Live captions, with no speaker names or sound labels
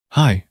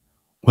Hi,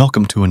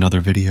 welcome to another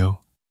video.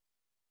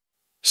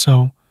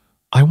 So,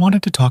 I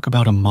wanted to talk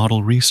about a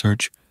model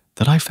research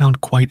that I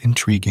found quite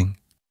intriguing.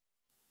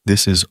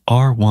 This is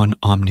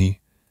R1-Omni,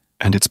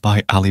 and it's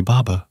by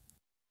Alibaba.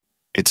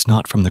 It's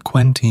not from the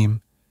Quen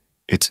team,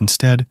 it's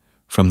instead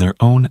from their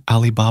own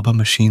Alibaba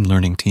machine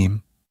learning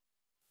team.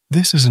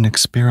 This is an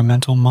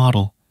experimental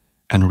model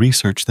and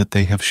research that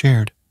they have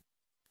shared,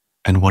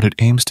 and what it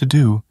aims to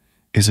do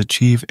is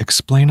achieve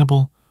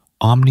explainable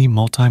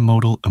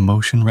omni-multimodal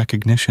emotion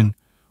recognition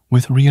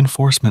with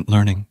reinforcement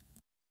learning.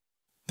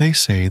 They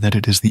say that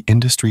it is the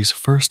industry's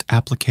first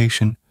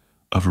application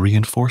of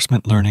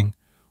reinforcement learning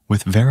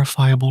with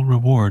verifiable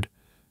reward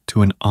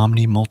to an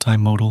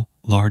omni-multimodal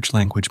large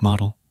language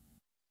model.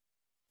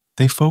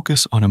 They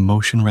focus on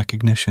emotion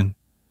recognition,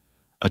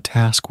 a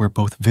task where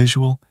both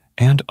visual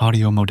and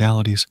audio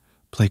modalities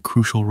play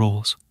crucial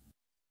roles.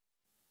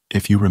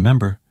 If you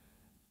remember,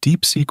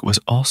 DeepSeek was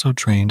also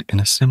trained in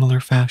a similar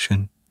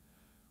fashion,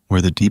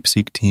 where the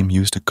DeepSeek team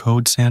used a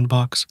code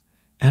sandbox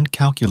and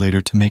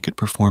calculator to make it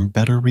perform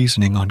better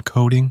reasoning on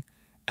coding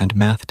and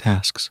math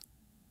tasks.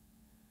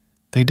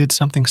 They did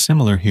something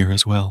similar here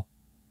as well.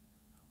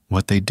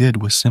 What they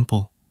did was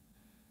simple.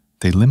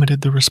 They limited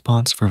the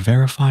response for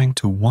verifying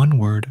to one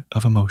word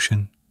of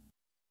emotion.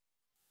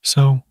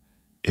 So,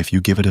 if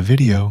you give it a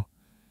video,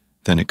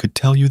 then it could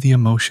tell you the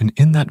emotion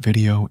in that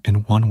video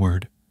in one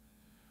word,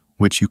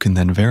 which you can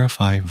then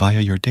verify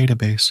via your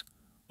database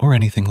or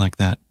anything like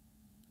that.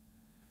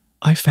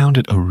 I found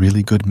it a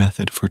really good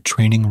method for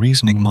training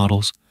reasoning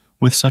models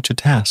with such a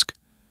task,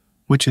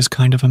 which is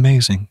kind of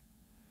amazing.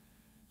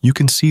 You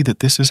can see that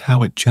this is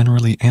how it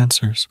generally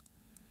answers.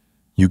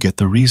 You get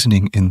the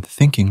reasoning in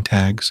thinking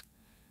tags,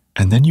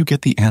 and then you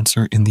get the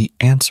answer in the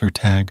answer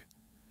tag.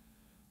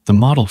 The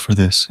model for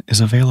this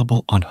is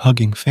available on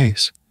Hugging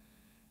Face,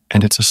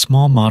 and it's a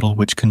small model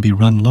which can be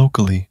run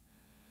locally,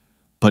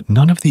 but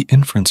none of the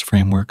inference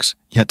frameworks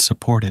yet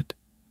support it.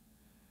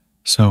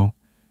 So,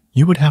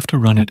 you would have to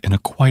run it in a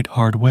quite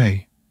hard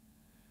way.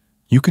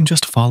 You can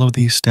just follow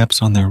these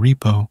steps on their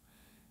repo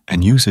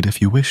and use it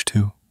if you wish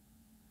to.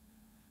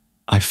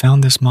 I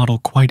found this model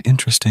quite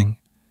interesting,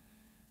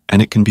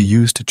 and it can be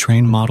used to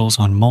train models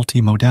on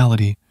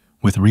multimodality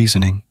with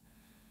reasoning,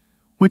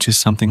 which is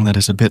something that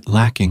is a bit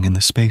lacking in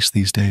the space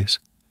these days.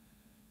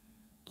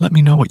 Let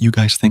me know what you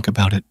guys think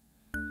about it.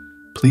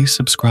 Please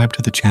subscribe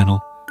to the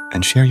channel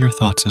and share your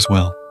thoughts as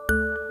well.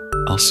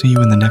 I'll see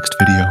you in the next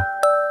video.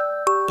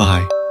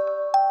 Bye.